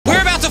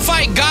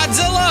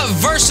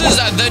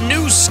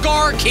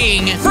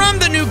King from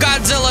the new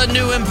Godzilla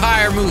New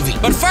Empire movie.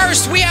 But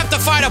first, we have to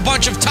fight a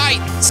bunch of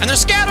titans, and they're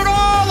scattered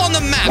all on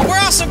the map. We're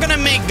also gonna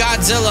make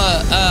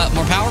Godzilla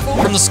more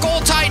powerful. From the Skull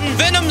Titan,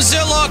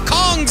 Venomzilla,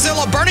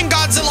 Kongzilla, Burning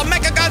Godzilla,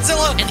 Mecha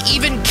Godzilla, and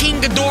even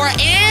King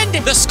Ghidorah and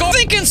the Skull.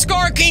 Thinking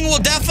Skar King will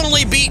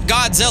definitely beat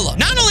Godzilla.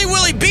 Not only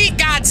will he beat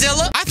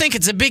Godzilla, I think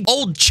it's a big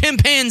old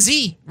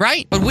chimpanzee,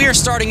 right? But we are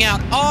starting out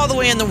all the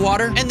way in the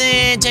water and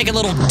then take a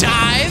little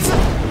dive.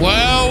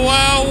 Well,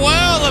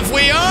 if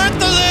we aren't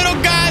the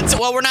little gods,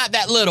 well, we're not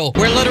that little.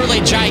 We're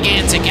literally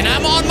gigantic, and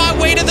I'm on my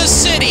way to the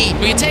city.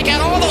 We can take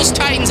out all those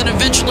titans and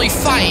eventually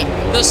fight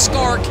the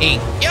Skar King.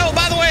 Yo,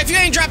 by the way, if you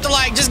ain't dropped a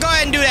like, just go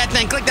ahead and do that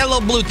thing. Click that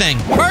little blue thing.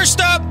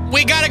 First up,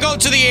 we gotta go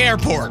to the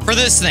airport for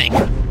this thing.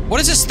 What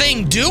is this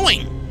thing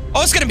doing?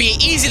 Oh, it's gonna be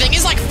an easy thing.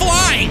 It's like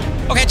flying.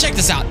 Okay, check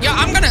this out. Yeah,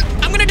 I'm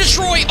gonna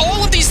destroy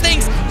all of these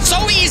things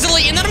so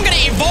easily, and then I'm gonna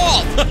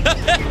evolve.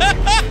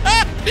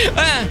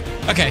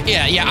 Okay,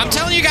 yeah. I'm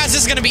telling you guys,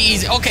 this is gonna be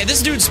easy. Okay,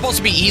 this dude's supposed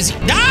to be easy.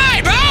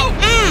 Die, bro!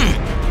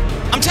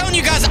 I'm telling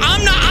you guys,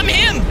 I'm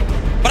him.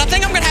 But I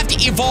think I'm gonna have to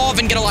evolve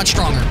and get a lot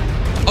stronger.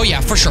 Oh yeah,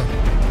 for sure.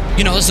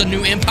 You know, this is a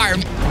new empire.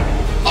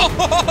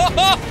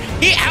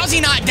 How's he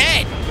not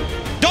dead?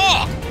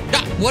 Dog!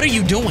 What are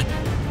you doing?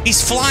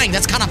 He's flying.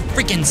 That's kind of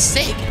freaking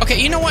sick. Okay,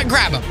 you know what?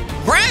 Grab him.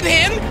 Grab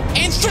him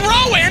and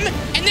throw him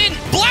and then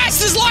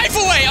blast his life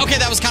away. Okay,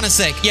 that was kind of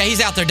sick. Yeah, he's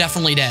out there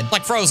definitely dead.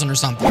 Like frozen or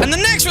something. And the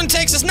next one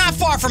takes us not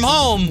far from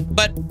home,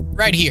 but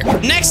right here.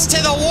 Next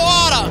to the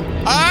water.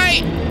 All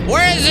right.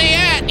 Where is he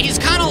at? He's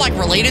kind of like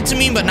related to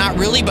me, but not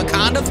really, but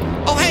kind of.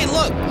 Oh, hey,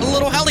 look. A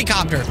little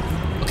helicopter.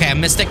 Okay, I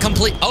missed it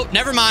complete. Oh,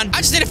 never mind. I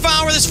just need to find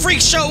out where this freak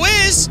show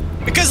is.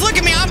 Because look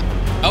at me,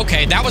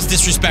 Okay, that was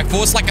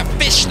disrespectful. It's like a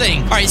fish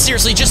thing. All right,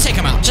 seriously, just take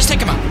him out. Just take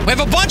him out. We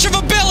have a bunch of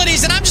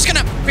abilities, and I'm just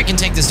gonna freaking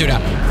take this dude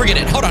out. Forget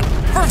it. Hold on.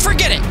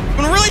 Forget it. You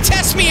wanna really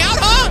test me out,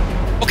 huh?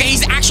 Okay,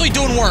 he's actually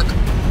doing work.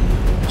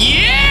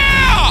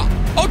 Yeah!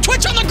 Oh,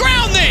 Twitch on the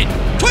ground, then.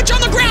 Twitch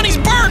on the ground. He's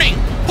burning.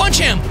 Punch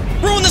him.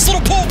 Ruin this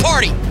little pool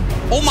party.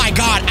 Oh, my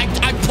God.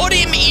 I put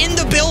him in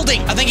the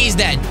building. I think he's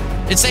dead.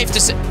 It's safe to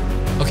say.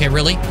 Okay,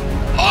 really?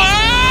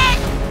 Oh!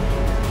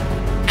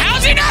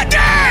 How's he not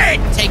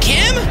dead? Take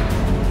him.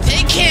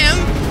 Take him.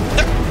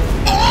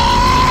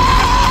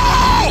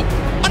 Oh!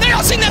 Are they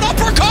all seeing that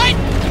uppercut?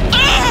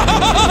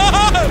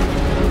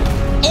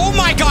 Oh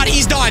my God,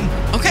 he's done.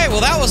 Okay,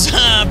 well, that was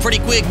a pretty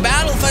quick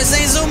battle, if I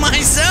say so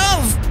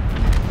myself.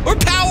 We're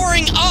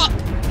powering up.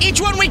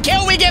 Each one we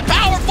kill, we get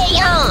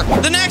powerfuler.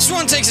 The next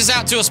one takes us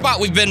out to a spot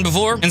we've been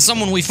before and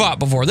someone we fought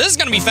before. This is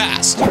gonna be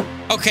fast.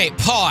 Okay,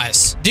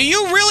 pause. Do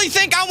you really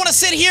think I want to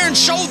sit here and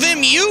show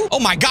them you? Oh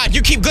my God,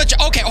 you keep glitching.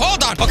 Okay,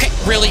 hold on. Okay,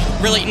 really?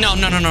 No.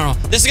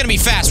 This is gonna be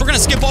fast. We're gonna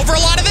skip over a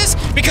lot of this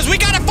because we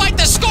gotta fight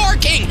the Skar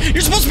King.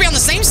 You're supposed to be on the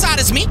same side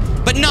as me,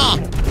 but nah.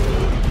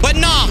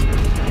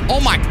 Oh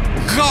my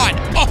God.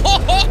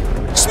 Oh.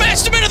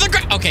 Smashed him into the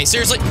ground. Okay,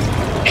 seriously.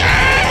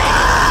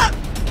 Yeah!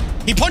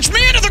 He punched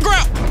me into the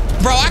ground.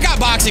 Bro, I got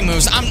boxing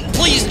moves.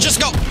 Please, just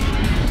go.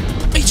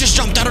 He just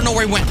jumped. I don't know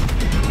where he went.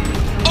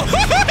 Oh,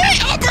 hey,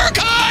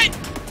 uppercut!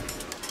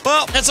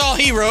 Well, that's all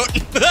he wrote.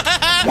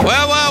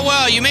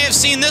 Well, you may have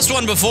seen this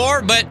one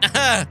before, but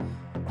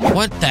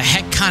what the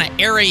heck kind of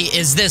area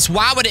is this?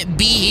 Why would it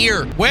be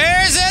here?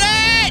 Where is it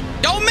at?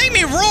 Don't make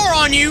me roar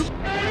on you.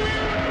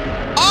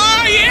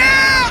 Oh,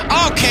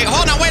 yeah! Okay,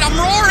 hold on, wait, I'm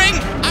roaring.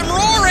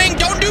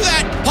 Don't do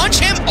that. Punch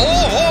him.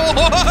 Oh.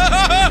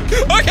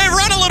 Okay,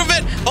 run a little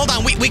bit. Hold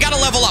on, we gotta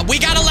level up.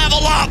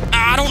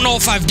 I don't know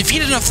if I've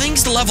defeated enough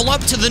things to level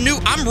up to the new.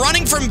 I'm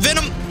running from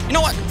Venom. You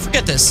know what?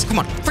 Forget this. Come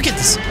on, forget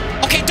this.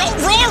 Okay, don't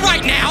roar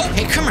right now.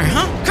 Hey, come here,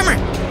 huh? Come here.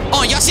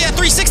 Oh, y'all see that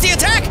 360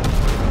 attack?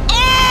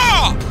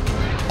 Oh!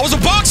 I was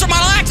a boxer,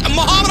 my legs.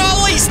 Muhammad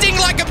Ali, sting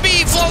like a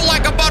bee, float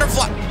like a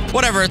butterfly.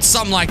 Whatever, it's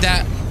something like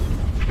that.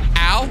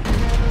 Ow.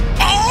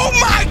 Oh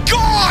my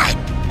God!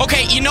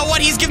 Okay, you know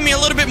what? He's giving me a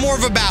little bit more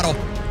of a battle.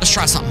 Let's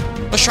try something.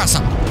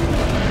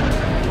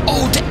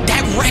 Oh,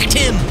 that wrecked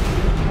him.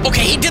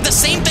 Okay, he did the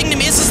same thing to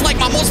me. This is like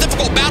my most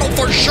difficult battle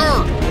for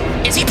sure.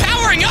 Is he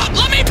powering up?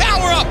 Let me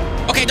power up.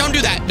 Okay, don't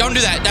do that.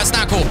 That's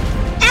not cool.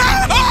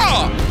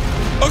 Ah!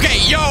 Okay,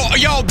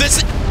 yo,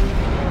 this.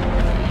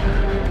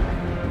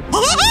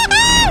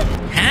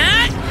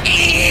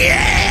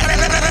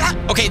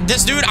 Okay,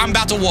 this dude, I'm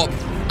about to whoop.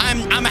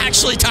 I'm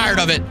actually tired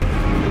of it.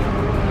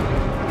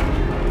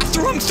 I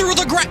threw him through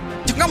the ground.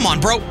 Come on,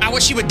 bro. I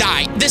wish he would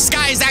die. This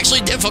guy is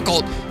actually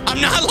difficult. I'm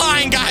not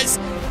lying, guys.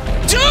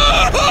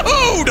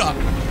 Dude!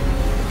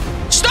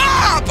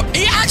 Stop!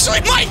 He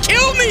actually might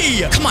kill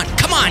me! Come on.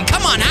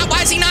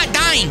 Why is he not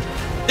dying?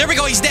 There we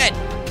go, he's dead.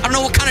 I don't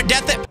know what kind of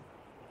death that...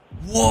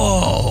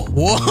 Whoa.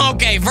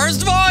 Okay,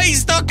 first of all,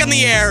 he's stuck in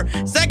the air.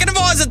 Second of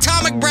all, his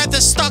atomic breath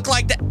is stuck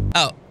like that.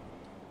 Oh.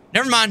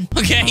 Never mind.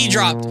 Okay, he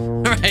dropped.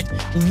 All right.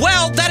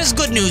 Well, that is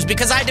good news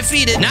because I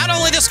defeated not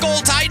only the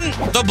Skull Titan,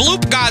 the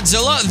Bloop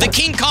Godzilla, the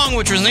King Kong,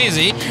 which was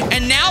easy,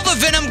 and now the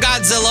Venom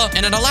Godzilla,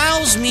 and it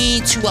allows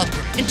me to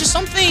upgrade into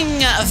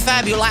something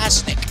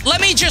fabulastic. Let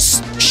me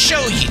just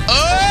show you.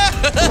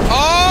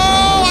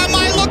 Oh, I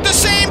might look the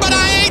same, but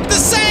I ain't the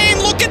same.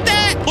 Look at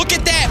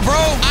that.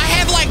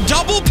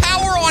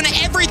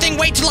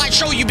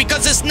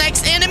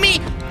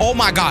 Oh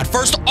my God.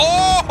 First,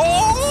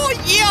 oh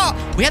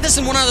yeah. We had this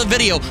in one other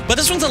video, but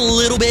this one's a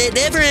little bit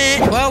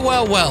different.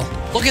 Well.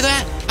 Look at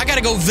that. I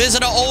gotta go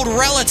visit an old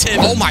relative.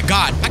 Oh my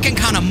God. I can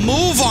kind of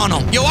move on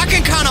him. Yo, I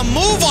can kind of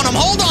move on him.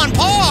 Hold on,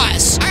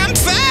 pause. I'm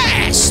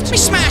fast. Let me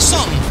smash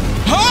something.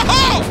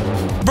 Ho!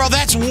 Bro,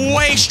 that's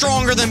way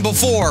stronger than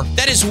before.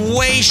 That is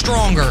way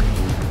stronger.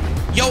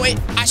 Yo,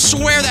 I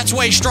swear that's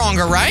way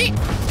stronger, right?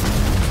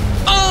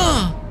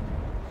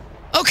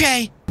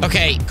 Okay.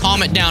 Okay,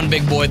 calm it down,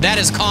 big boy. That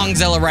is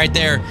Kongzilla right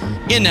there.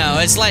 You know,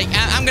 it's like,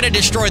 I'm gonna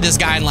destroy this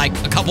guy in like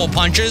a couple of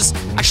punches.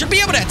 I should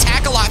be able to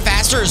attack a lot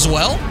faster as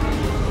well.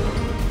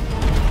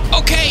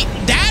 Okay,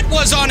 that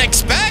was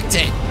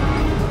unexpected.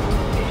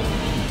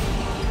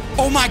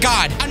 Oh my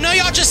God. I know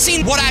y'all just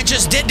seen what I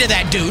just did to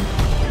that dude.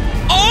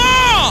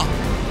 Oh!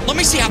 Let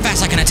me see how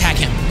fast I can attack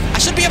him. I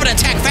should be able to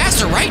attack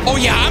faster, right? Oh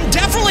yeah, I'm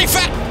definitely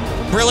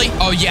Really?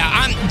 Oh yeah,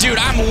 I'm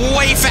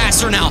way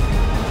faster now.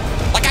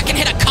 Like I can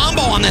hit a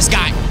combo on this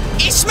guy.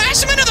 He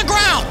smashed him into the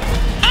ground.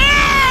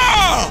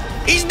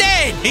 Oh! He's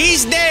dead.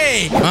 He's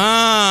dead.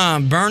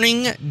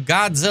 Burning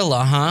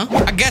Godzilla, huh?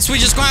 I guess we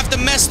just gonna have to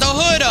mess the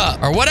hood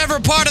up or whatever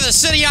part of the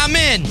city I'm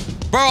in.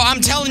 Bro,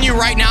 I'm telling you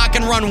right now, I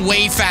can run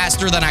way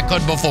faster than I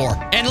could before.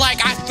 And like,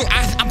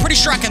 I'm pretty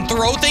sure I can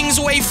throw things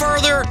way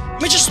further.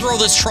 Let me just throw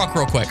this truck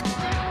real quick.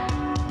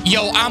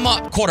 Yo, I'm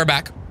a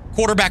quarterback.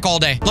 Quarterback all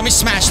day. Let me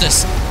smash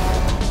this.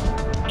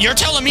 You're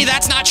telling me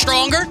that's not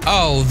stronger?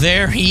 Oh,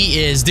 there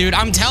he is, dude.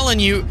 I'm telling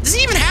you. Does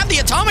he even have the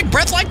atomic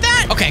breath like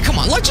that? Okay, come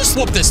on. Let's just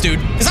whoop this dude.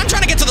 Because I'm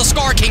trying to get to the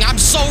Skar King. I'm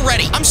so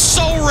ready. I'm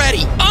so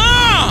ready.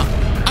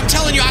 I'm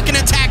telling you, I can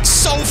attack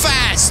so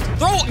fast.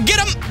 Get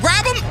him,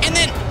 grab him, and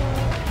then...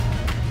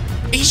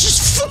 He's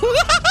just...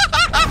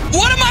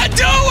 What am I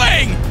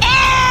doing?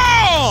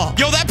 Oh!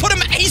 Yo, that put him...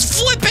 He's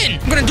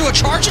flipping. I'm going to do a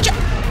charge attack.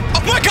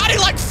 Oh my God, he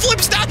like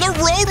flips down the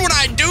road when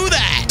I do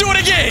that. Do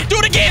it again. Do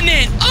it again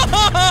then.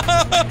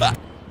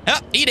 Oh,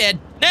 he did.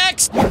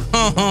 Next.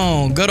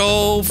 Oh, good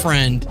old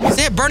friend.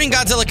 See, Burning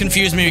Godzilla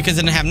confused me because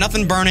it didn't have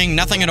nothing burning,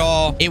 nothing at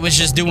all. It was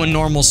just doing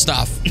normal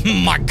stuff.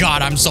 My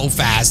God, I'm so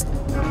fast.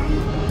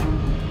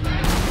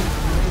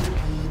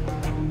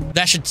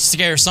 That should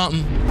scare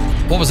something.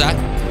 What was that?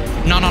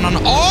 No.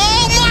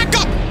 Oh my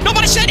God.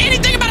 Nobody said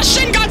anything about a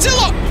Shin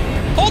Godzilla.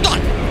 Hold on.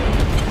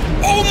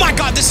 Oh my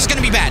God, this is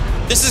gonna be bad.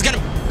 This is gonna...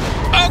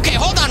 Okay,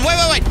 hold on.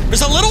 Wait.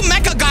 There's a little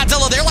Mecha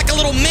Godzilla there, like a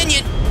little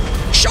minion.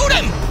 Shoot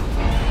him.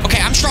 Okay,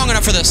 I'm strong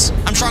enough for this.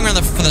 I'm strong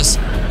enough for this.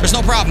 There's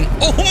no problem.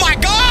 Oh my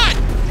God!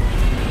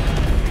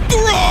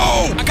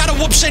 Bro! I gotta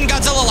whoop Shin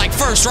Godzilla like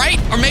first, right?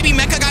 Or maybe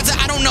Mecha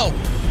Godzilla, I don't know.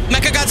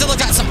 Mecha Godzilla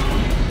got some...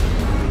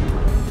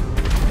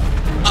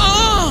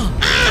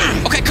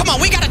 Okay, come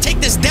on, we gotta take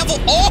this devil.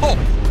 Oh!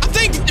 I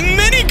think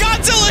Mini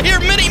Godzilla here,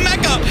 Mini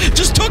Mecha,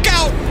 just took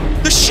out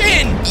the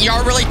Shin.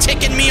 Y'all really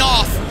ticking me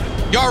off.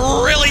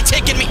 Y'all really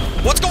ticking me.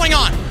 What's going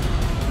on?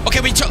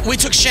 Okay, we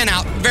took Shin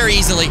out very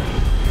easily.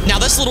 Now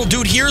this little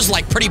dude here is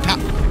like pretty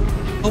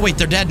Oh wait,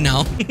 they're dead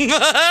now.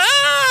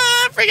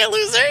 Freaking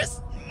losers.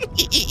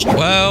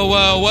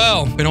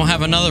 Well. We don't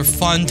have another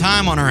fun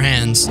time on our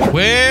hands.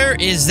 Where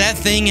is that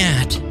thing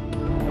at?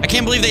 I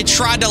can't believe they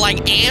tried to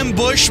like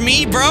ambush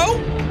me, bro.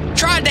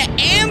 Tried to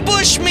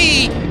ambush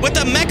me with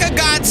a Mecha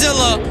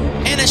Godzilla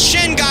and a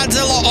Shin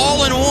Godzilla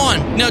all in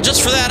one. No,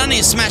 just for that, I need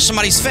to smash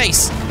somebody's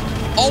face.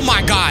 Oh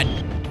my God.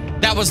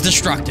 That was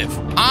destructive.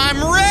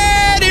 I'm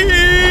ready!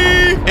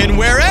 And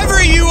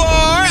wherever you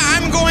are,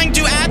 I'm going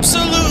to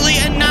absolutely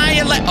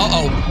annihilate...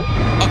 Uh-oh.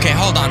 Okay,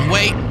 hold on,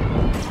 wait.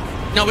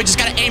 No, we just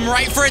gotta aim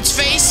right for its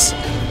face.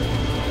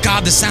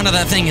 God, the sound of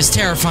that thing is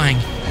terrifying.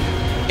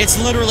 It's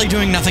literally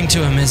doing nothing to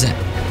him, is it?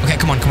 Okay,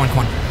 come on.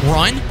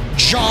 Run,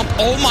 jump.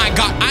 Oh my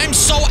God, I'm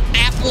so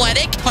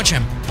athletic. Punch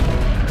him.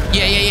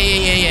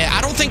 Yeah.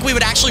 I don't think we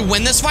would actually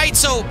win this fight,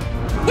 so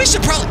we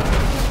should probably...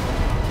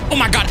 Oh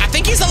my God, I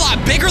think he's a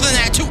lot bigger than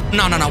that too.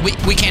 No,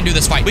 we can't do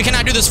this fight. We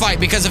cannot do this fight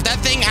because if that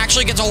thing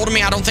actually gets a hold of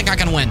me, I don't think I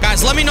can win.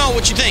 Guys, let me know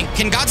what you think.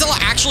 Can Godzilla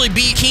actually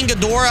beat King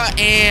Ghidorah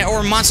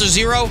or Monster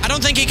Zero? I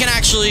don't think he can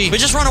actually, but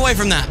just run away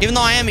from that. Even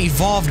though I am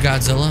evolved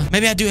Godzilla,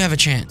 maybe I do have a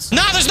chance.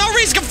 Nah, there's no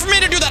reason for me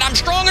to do that. I'm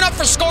strong enough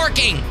for Skar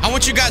King. I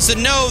want you guys to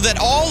know that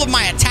all of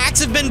my attacks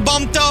have been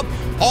bumped up.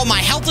 All my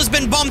health has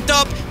been bumped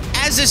up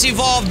as this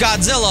evolved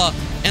Godzilla.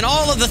 And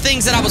all of the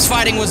things that I was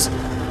fighting was...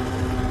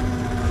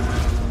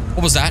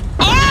 What was that?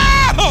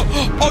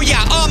 Oh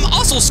yeah,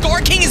 also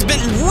Skar King has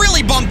been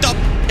really bumped up.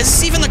 Is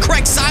this even the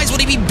correct size? Would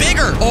he be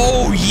bigger?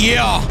 Oh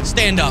yeah.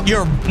 Stand up.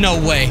 You're no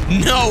way.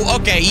 No,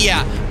 okay,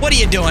 yeah. What are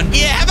you doing?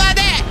 Yeah, how about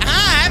that?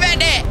 How about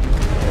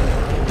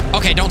that?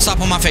 Okay, don't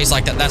stop on my face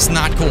like that. That's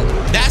not cool.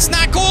 That's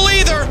not cool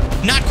either.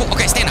 Not cool.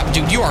 Okay, stand up,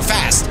 dude. You are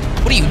fast.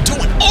 What are you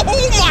doing?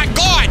 Oh my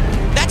God.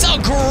 That's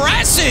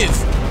aggressive.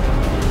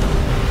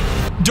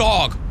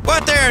 Dog. Go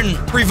out there and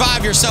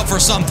revive yourself or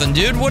something,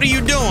 dude. What are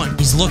you doing?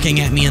 He's looking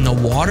at me in the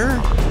water.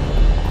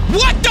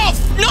 What the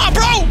Nah,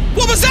 bro!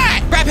 What was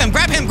that? Grab him.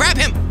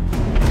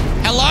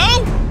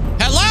 Hello?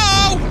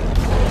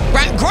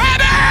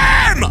 Grab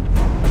him!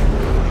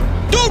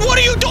 Dude, what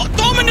are you doing?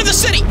 Throw him into the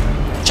city.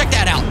 Check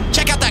that out.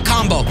 Check out that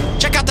combo.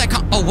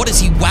 Oh, what is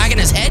he, wagging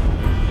his head?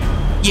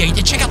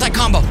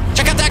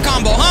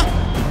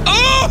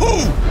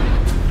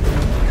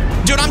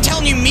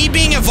 you, me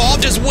being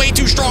evolved is way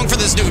too strong for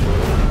this dude.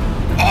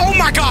 Oh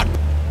my God.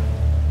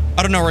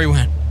 I don't know where he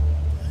went.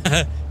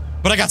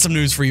 But I got some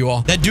news for you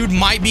all. That dude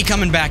might be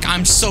coming back.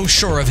 I'm so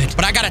sure of it.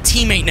 But I got a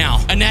teammate now.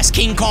 A Nest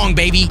King Kong,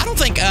 baby. I don't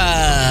think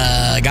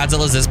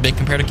Godzilla's this big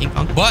compared to King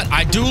Kong. But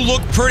I do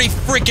look pretty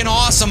freaking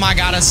awesome, I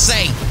gotta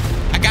say.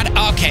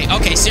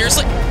 Okay,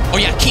 seriously? Oh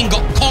yeah, King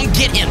Kong,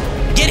 get him.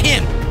 Get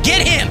him.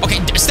 Get him. Okay,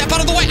 step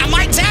out of the way. I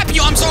might zap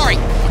you, I'm sorry.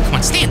 Oh, come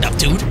on, stand up,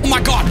 dude. Oh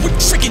my God, we're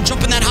freaking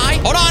jumping that high.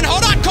 Hold on,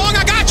 Kong,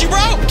 I got you, bro.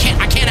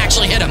 I can't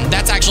actually hit him.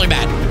 That's actually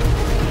bad.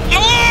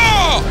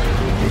 Oh!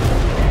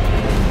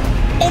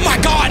 Oh my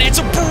God, it's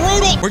a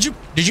brutal.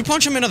 Did you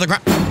punch him into the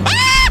ground?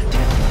 Ah!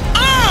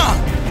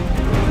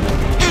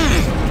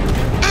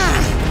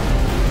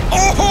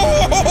 Oh!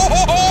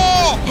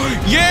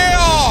 Yeah!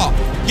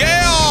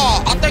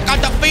 I think I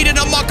defeated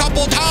him a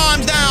couple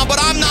times now, but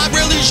I'm not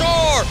really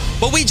sure.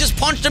 But we just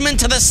punched him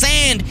into the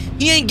sand.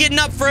 He ain't getting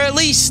up for at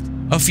least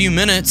a few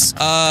minutes.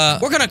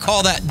 We're gonna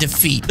call that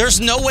defeat. There's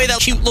no way that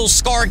cute little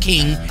Skar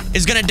King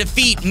is gonna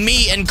defeat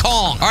me and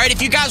Kong. All right,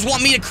 if you guys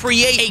want me to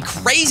create a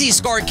crazy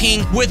Skar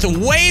King with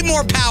way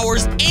more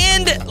powers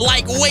and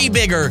like way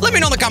bigger, let me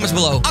know in the comments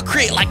below. I'll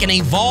create like an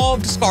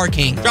evolved Skar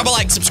King. Drop a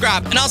like,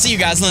 subscribe, and I'll see you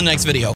guys in the next video.